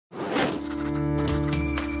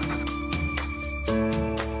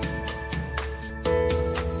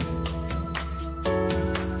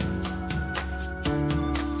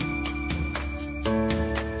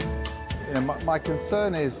my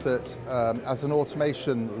concern is that as an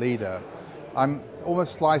automation leader, I'm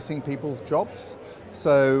almost slicing people's jobs.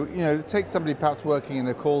 So, take somebody perhaps working in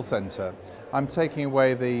a call center. I'm taking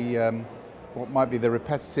away the what might be the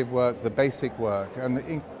repetitive work, the basic work,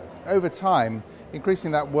 and over time,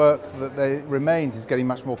 increasing that work that remains is getting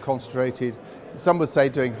much more concentrated. Some would say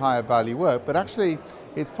doing higher value work, but actually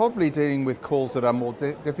it's probably dealing with calls that are more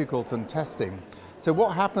difficult and testing. So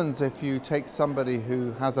what happens if you take somebody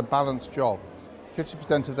who has a balanced job?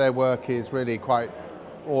 50% of their work is really quite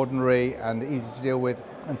ordinary and easy to deal with,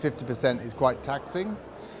 and 50% is quite taxing.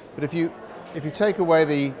 But if you take away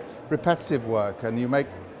the repetitive work and you make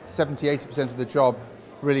 70–80% of the job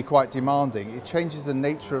really quite demanding, it changes the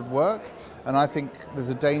nature of work. And I think there's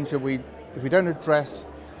a danger if we don't address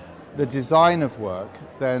the design of work,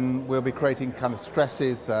 then we'll be creating kind of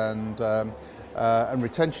stresses and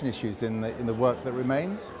retention issues in the work that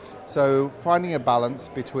remains. So finding a balance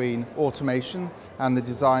between automation and the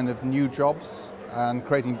design of new jobs and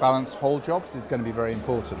creating balanced whole jobs is going to be very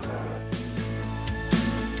important.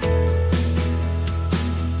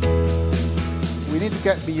 We need to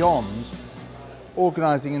get beyond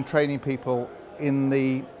organising and training people in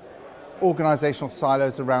the organisational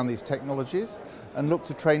silos around these technologies and look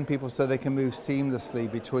to train people so they can move seamlessly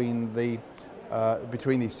between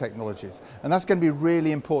these technologies. And that's going to be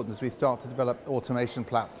really important as we start to develop automation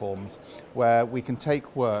platforms where we can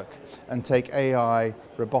take work and take AI,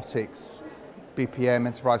 robotics, BPM,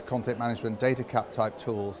 enterprise content management, data cap type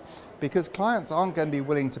tools, because clients aren't going to be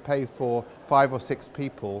willing to pay for 5 or 6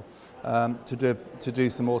 people to do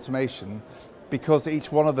some automation because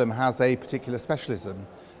each one of them has a particular specialism.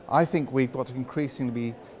 I think we've got to increasingly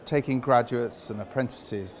be taking graduates and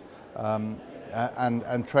apprentices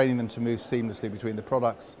and training them to move seamlessly between the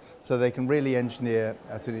products so they can really engineer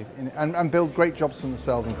and build great jobs for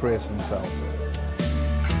themselves and careers for themselves.